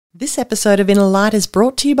This episode of Inner Light is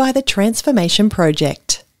brought to you by the Transformation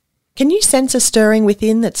Project. Can you sense a stirring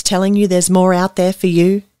within that's telling you there's more out there for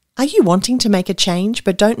you? Are you wanting to make a change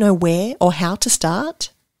but don't know where or how to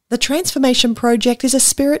start? The Transformation Project is a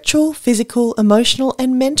spiritual, physical, emotional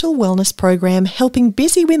and mental wellness program helping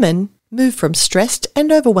busy women move from stressed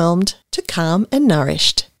and overwhelmed to calm and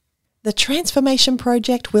nourished. The Transformation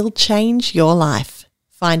Project will change your life.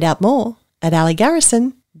 Find out more at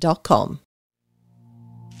aligarrison.com.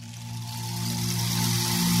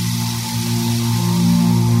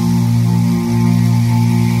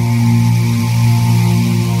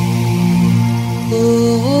 Om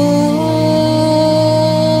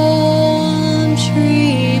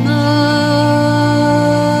Shri Ma.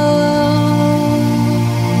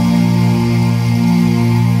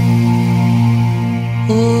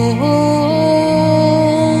 Om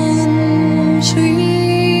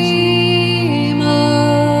Shri Ma.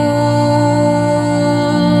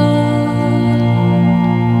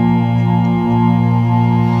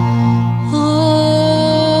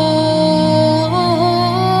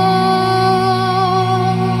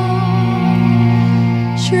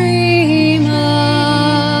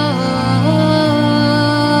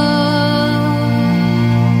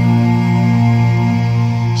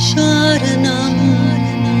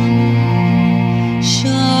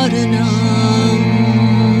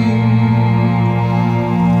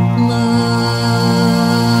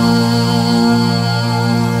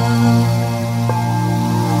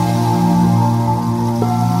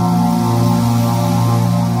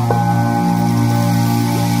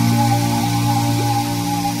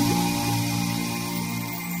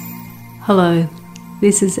 Hello,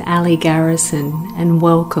 this is Ali Garrison and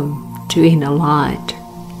welcome to Inner Light.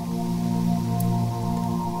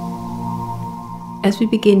 As we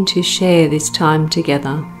begin to share this time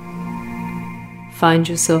together, find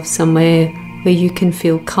yourself somewhere where you can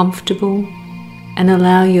feel comfortable and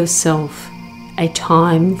allow yourself a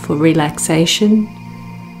time for relaxation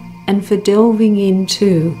and for delving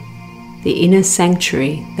into the inner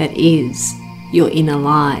sanctuary that is your inner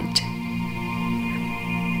light.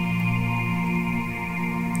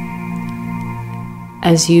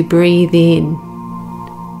 As you breathe in,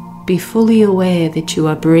 be fully aware that you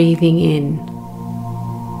are breathing in.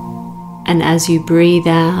 And as you breathe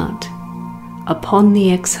out, upon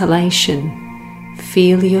the exhalation,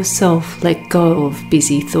 feel yourself let go of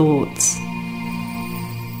busy thoughts.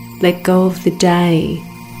 Let go of the day,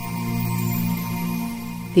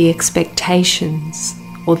 the expectations,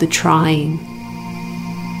 or the trying.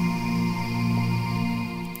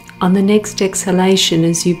 On the next exhalation,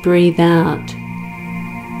 as you breathe out,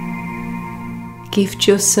 gift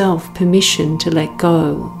yourself permission to let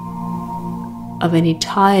go of any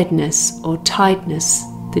tiredness or tightness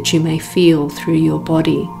that you may feel through your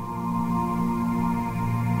body.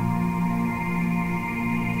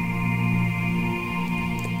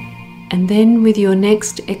 And then with your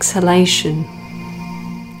next exhalation,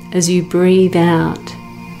 as you breathe out,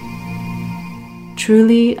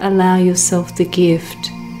 truly allow yourself the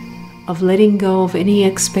gift of letting go of any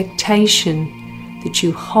expectation that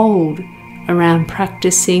you hold around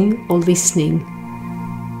practicing or listening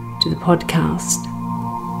to the podcast.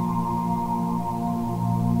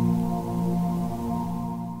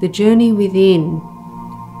 The journey within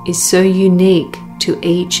is so unique to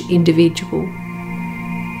each individual.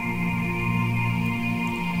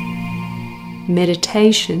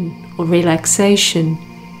 Meditation or relaxation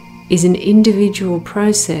is an individual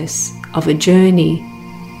process of a journey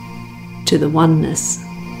to the oneness.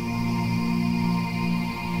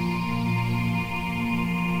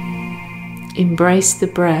 Embrace the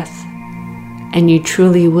breath, and you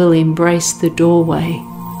truly will embrace the doorway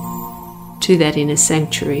to that inner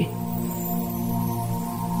sanctuary.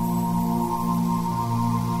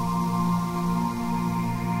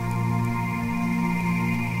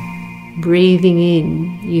 Breathing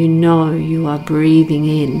in, you know you are breathing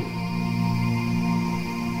in.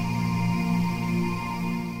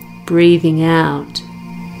 Breathing out,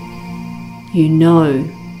 you know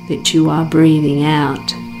that you are breathing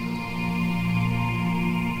out.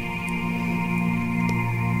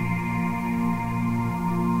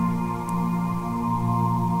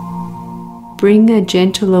 Bring a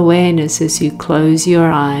gentle awareness as you close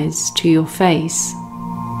your eyes to your face.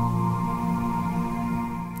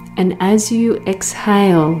 And as you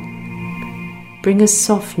exhale, bring a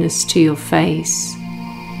softness to your face,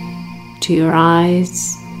 to your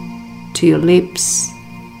eyes, to your lips,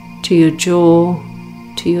 to your jaw,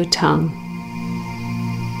 to your tongue.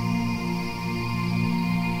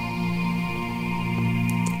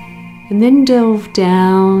 And then delve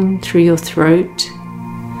down through your throat,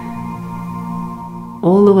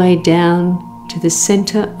 all the way down to the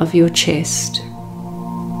center of your chest.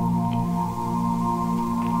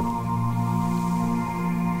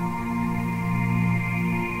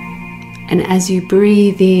 And as you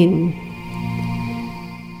breathe in,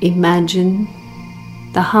 imagine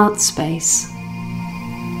the heart space.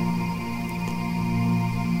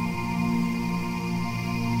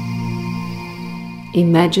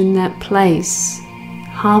 Imagine that place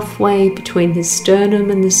halfway between the sternum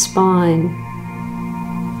and the spine.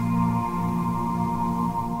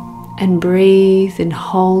 And breathe and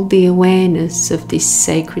hold the awareness of this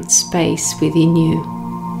sacred space within you.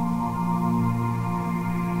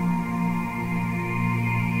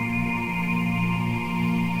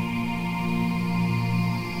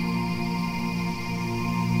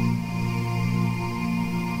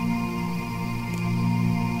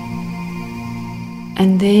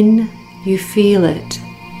 And then you feel it,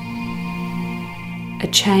 a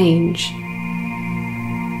change,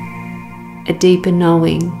 a deeper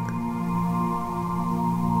knowing.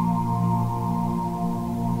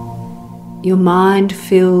 Your mind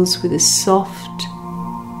fills with a soft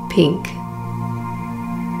pink.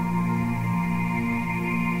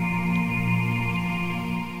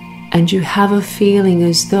 And you have a feeling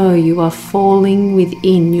as though you are falling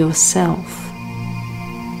within yourself.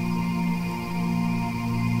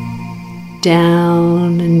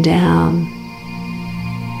 Down and down,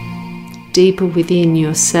 deeper within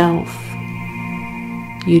yourself,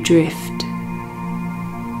 you drift,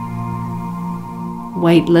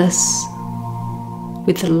 weightless,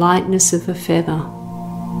 with the lightness of a feather.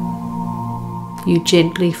 You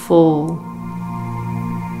gently fall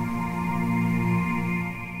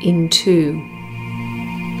into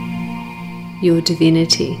your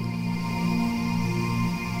divinity.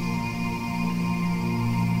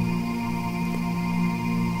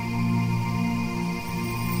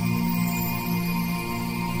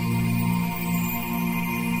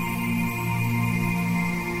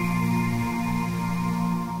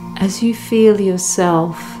 As you feel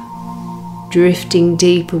yourself drifting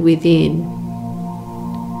deeper within,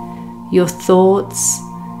 your thoughts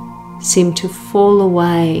seem to fall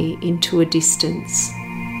away into a distance,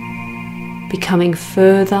 becoming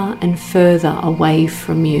further and further away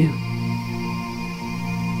from you.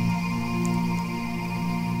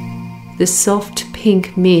 The soft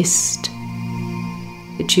pink mist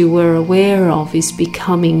that you were aware of is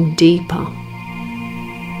becoming deeper.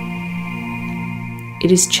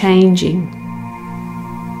 It is changing,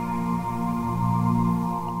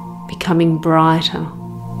 becoming brighter,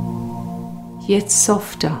 yet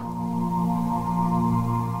softer,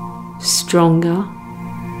 stronger,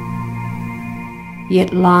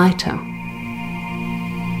 yet lighter.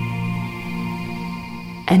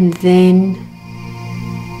 And then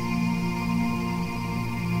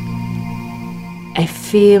a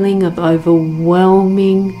feeling of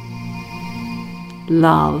overwhelming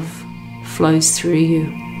love flows through you.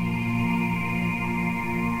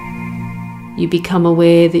 You become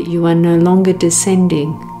aware that you are no longer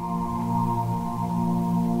descending,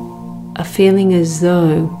 a feeling as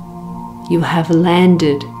though you have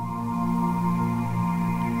landed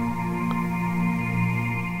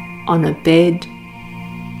on a bed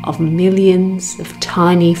of millions of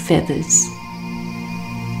tiny feathers,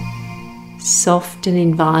 soft and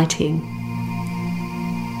inviting.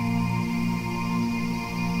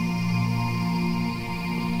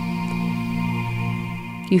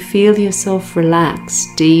 You feel yourself relax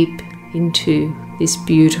deep into this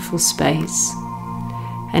beautiful space.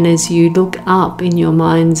 And as you look up in your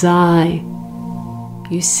mind's eye,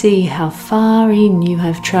 you see how far in you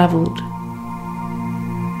have traveled.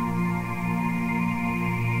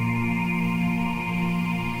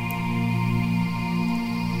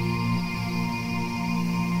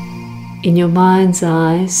 In your mind's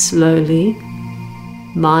eye, slowly,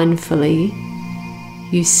 mindfully,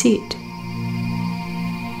 you sit.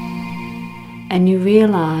 And you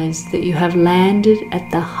realize that you have landed at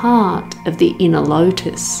the heart of the inner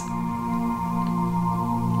lotus.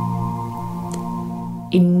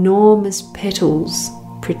 Enormous petals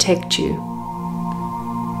protect you,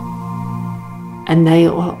 and they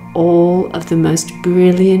are all of the most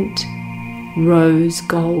brilliant rose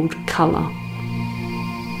gold color.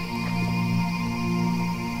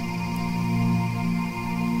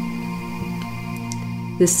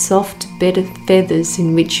 The soft bed of feathers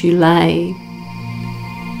in which you lay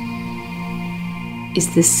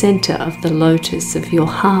is the center of the lotus of your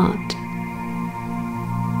heart.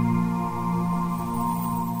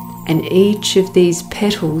 And each of these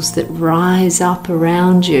petals that rise up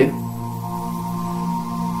around you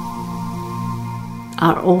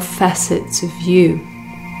are all facets of you,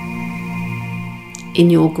 in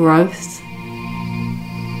your growth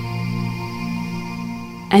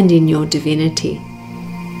and in your divinity.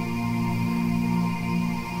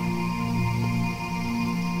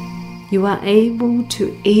 You are able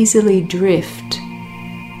to easily drift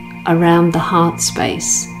around the heart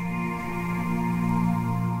space,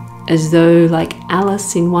 as though, like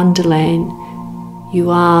Alice in Wonderland, you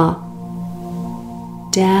are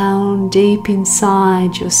down deep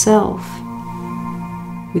inside yourself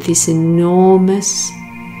with this enormous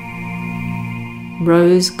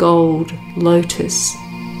rose gold lotus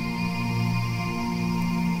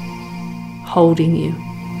holding you.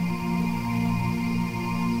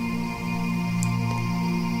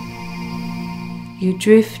 You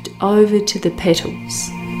drift over to the petals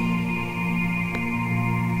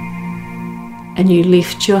and you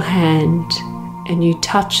lift your hand and you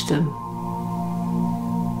touch them.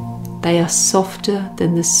 They are softer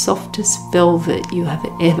than the softest velvet you have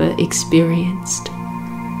ever experienced.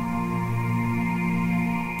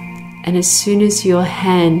 And as soon as your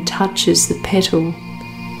hand touches the petal,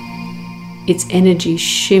 its energy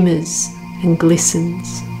shimmers and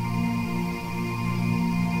glistens.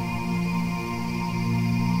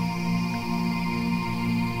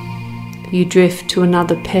 You drift to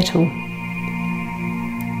another petal,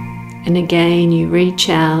 and again you reach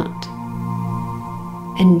out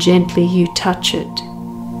and gently you touch it,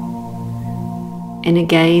 and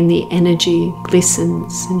again the energy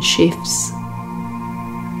glistens and shifts.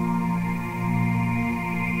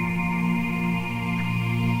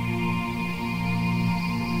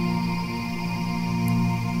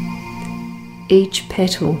 Each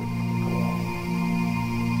petal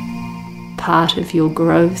part of your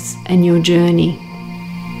growth and your journey.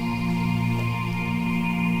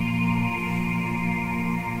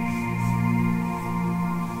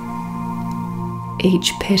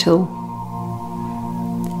 Each petal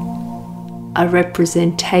a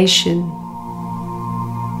representation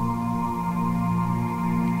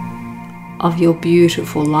of your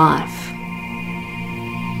beautiful life.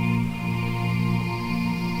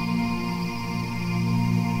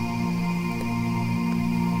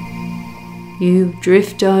 You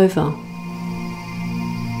drift over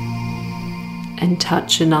and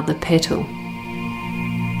touch another petal.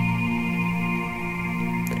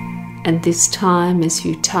 And this time, as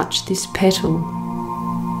you touch this petal,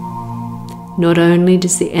 not only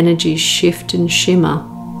does the energy shift and shimmer,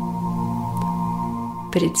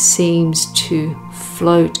 but it seems to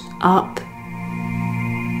float up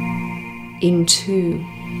into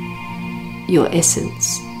your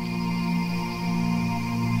essence.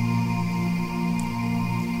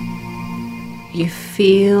 You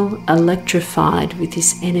feel electrified with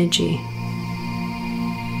this energy.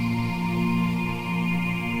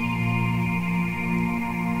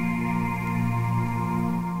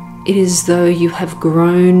 It is as though you have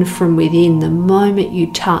grown from within the moment you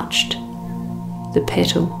touched the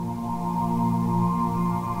petal.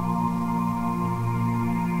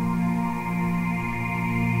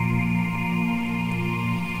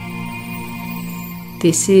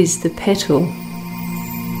 This is the petal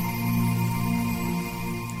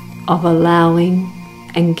of allowing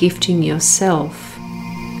and gifting yourself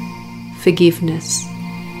forgiveness.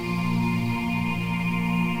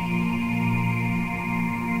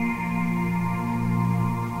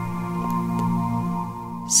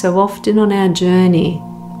 So often on our journey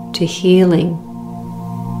to healing,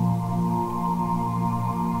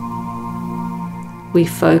 we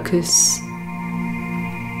focus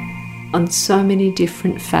on so many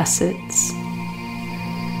different facets,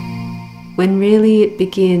 when really it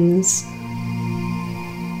begins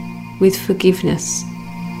with forgiveness,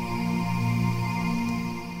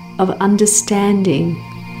 of understanding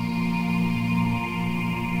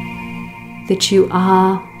that you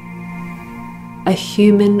are a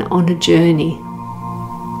human on a journey.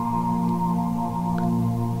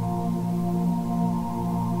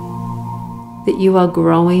 That you are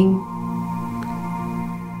growing,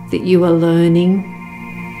 that you are learning,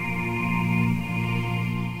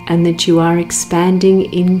 and that you are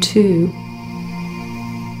expanding into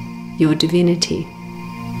your divinity.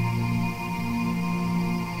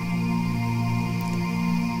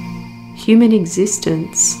 Human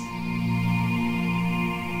existence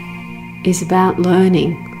is about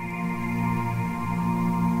learning,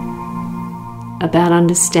 about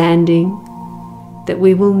understanding that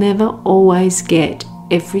we will never always get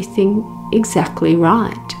everything exactly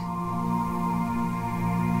right.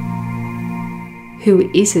 Who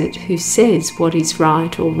is it who says what is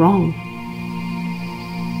right or wrong?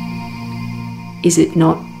 Is it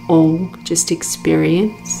not all just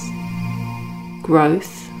experience,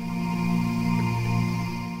 growth,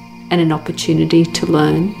 and an opportunity to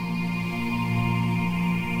learn.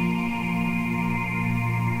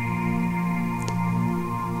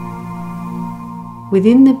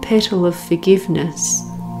 Within the petal of forgiveness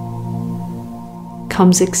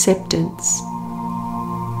comes acceptance.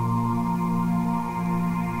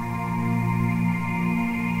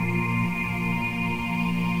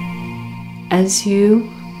 As you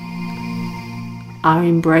are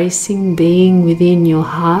embracing being within your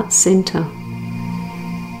heart center,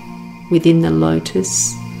 within the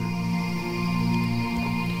lotus,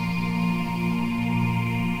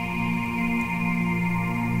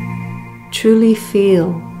 truly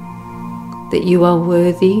feel that you are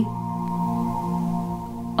worthy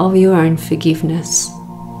of your own forgiveness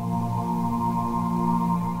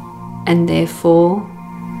and therefore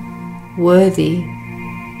worthy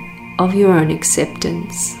of your own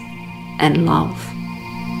acceptance and love.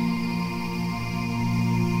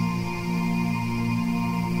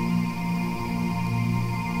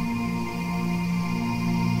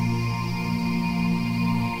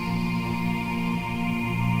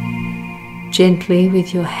 Gently,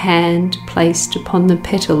 with your hand placed upon the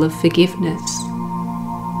petal of forgiveness,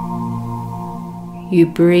 you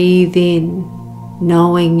breathe in,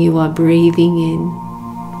 knowing you are breathing in.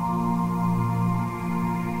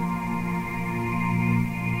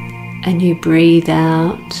 And you breathe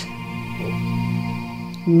out,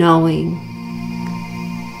 knowing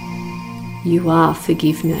you are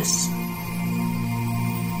forgiveness.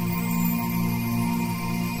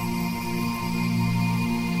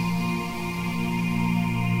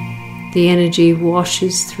 The energy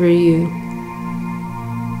washes through you.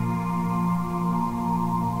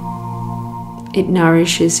 It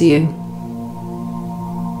nourishes you.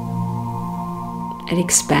 It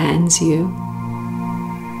expands you.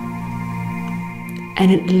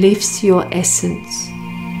 And it lifts your essence,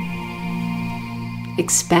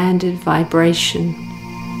 expanded vibration,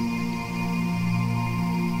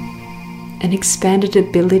 an expanded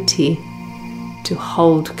ability to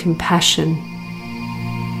hold compassion.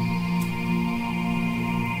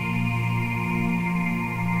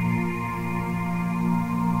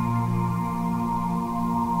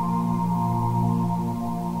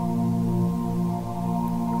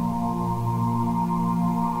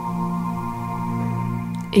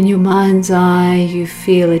 In your mind's eye, you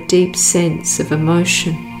feel a deep sense of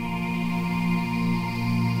emotion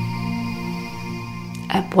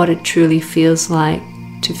at what it truly feels like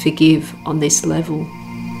to forgive on this level.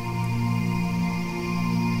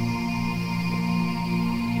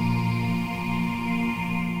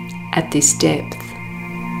 At this depth.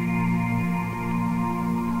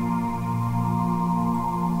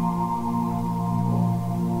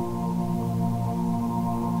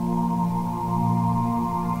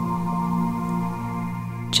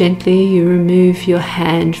 Gently you remove your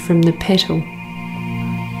hand from the petal.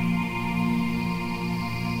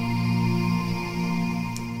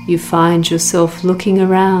 You find yourself looking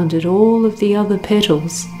around at all of the other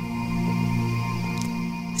petals,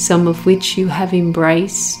 some of which you have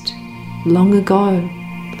embraced long ago,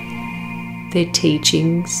 their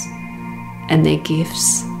teachings and their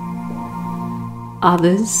gifts.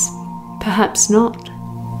 Others, perhaps not.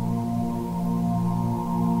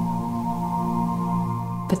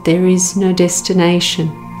 But there is no destination,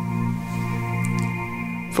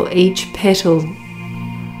 for each petal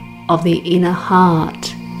of the inner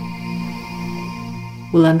heart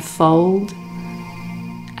will unfold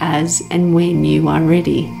as and when you are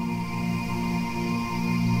ready.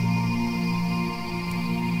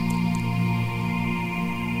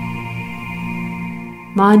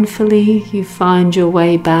 Mindfully, you find your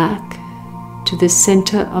way back to the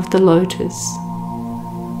center of the lotus.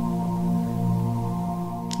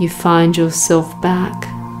 You find yourself back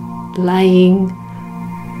laying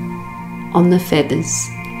on the feathers.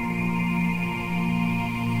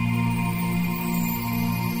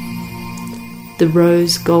 The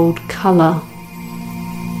rose gold color,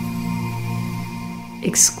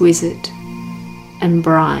 exquisite and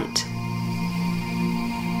bright.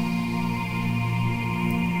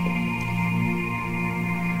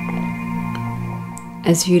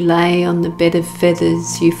 As you lay on the bed of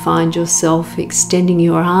feathers, you find yourself extending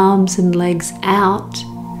your arms and legs out,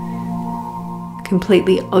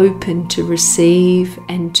 completely open to receive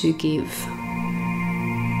and to give.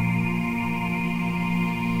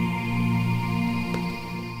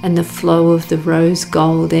 And the flow of the rose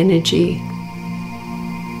gold energy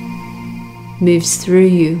moves through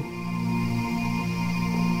you.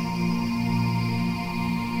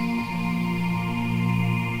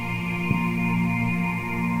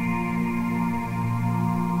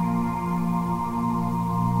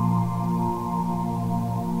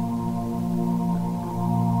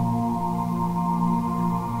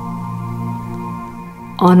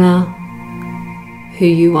 Honor who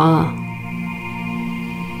you are.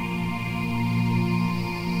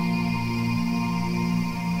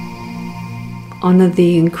 Honor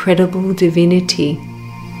the incredible divinity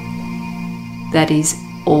that is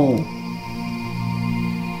all.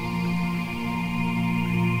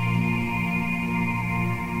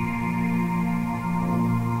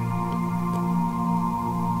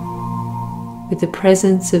 With the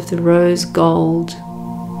presence of the rose gold,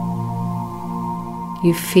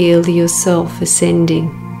 you feel yourself ascending.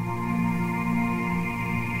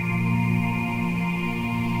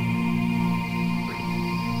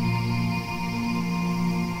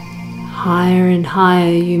 Higher and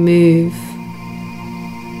higher you move,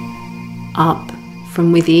 up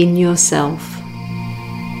from within yourself,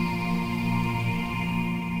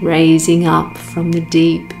 raising up from the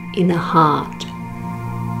deep inner heart.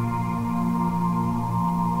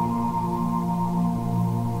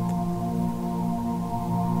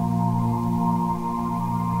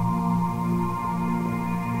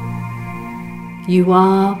 You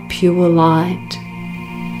are pure light.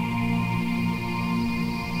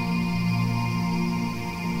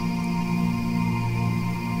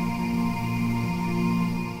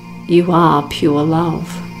 You are pure love.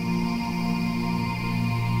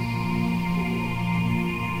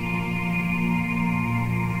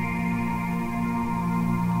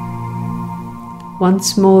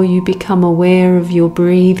 Once more you become aware of your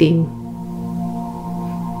breathing,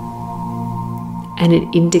 and it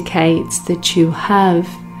indicates that you have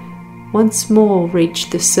once more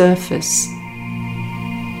reached the surface.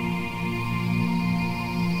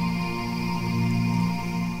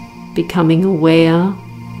 Becoming aware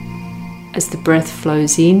as the breath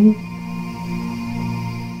flows in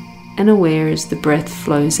and aware as the breath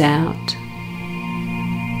flows out.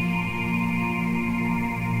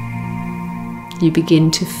 You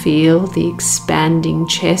begin to feel the expanding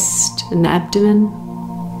chest and abdomen,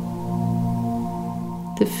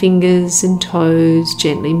 the fingers and toes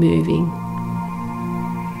gently moving.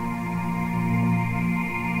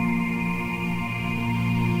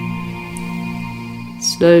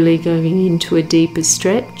 Slowly going into a deeper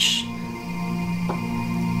stretch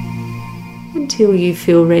until you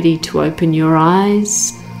feel ready to open your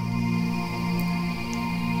eyes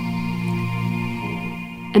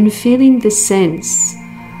and feeling the sense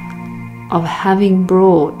of having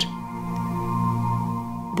brought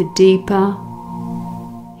the deeper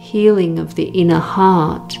healing of the inner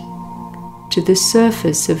heart to the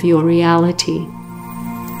surface of your reality,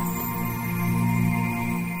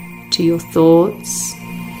 to your thoughts,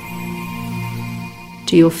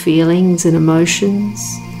 to your feelings and emotions,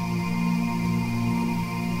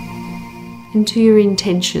 and to your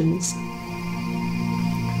intentions.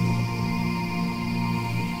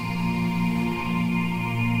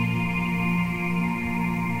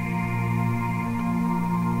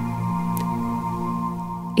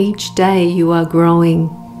 Each day you are growing.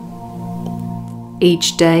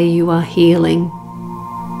 Each day you are healing.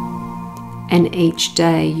 And each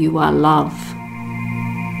day you are love.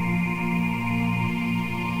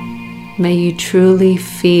 May you truly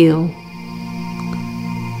feel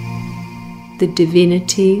the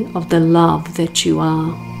divinity of the love that you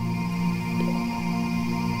are.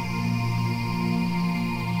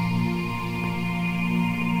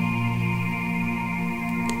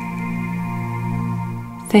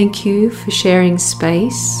 Thank you for sharing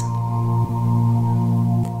space,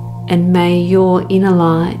 and may your inner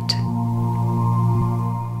light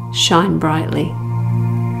shine brightly.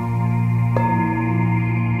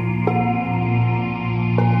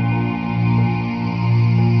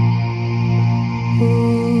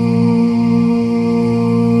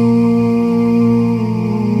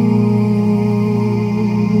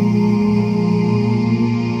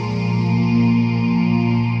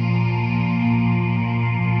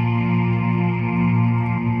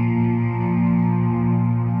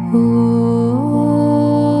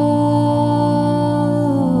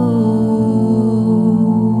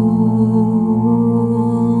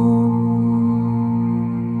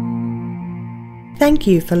 Thank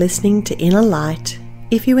you for listening to Inner Light.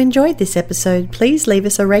 If you enjoyed this episode, please leave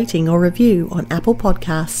us a rating or review on Apple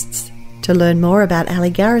Podcasts. To learn more about Ali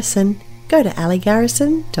Garrison, go to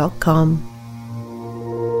aligarrison.com.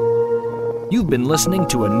 You've been listening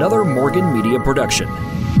to another Morgan Media production.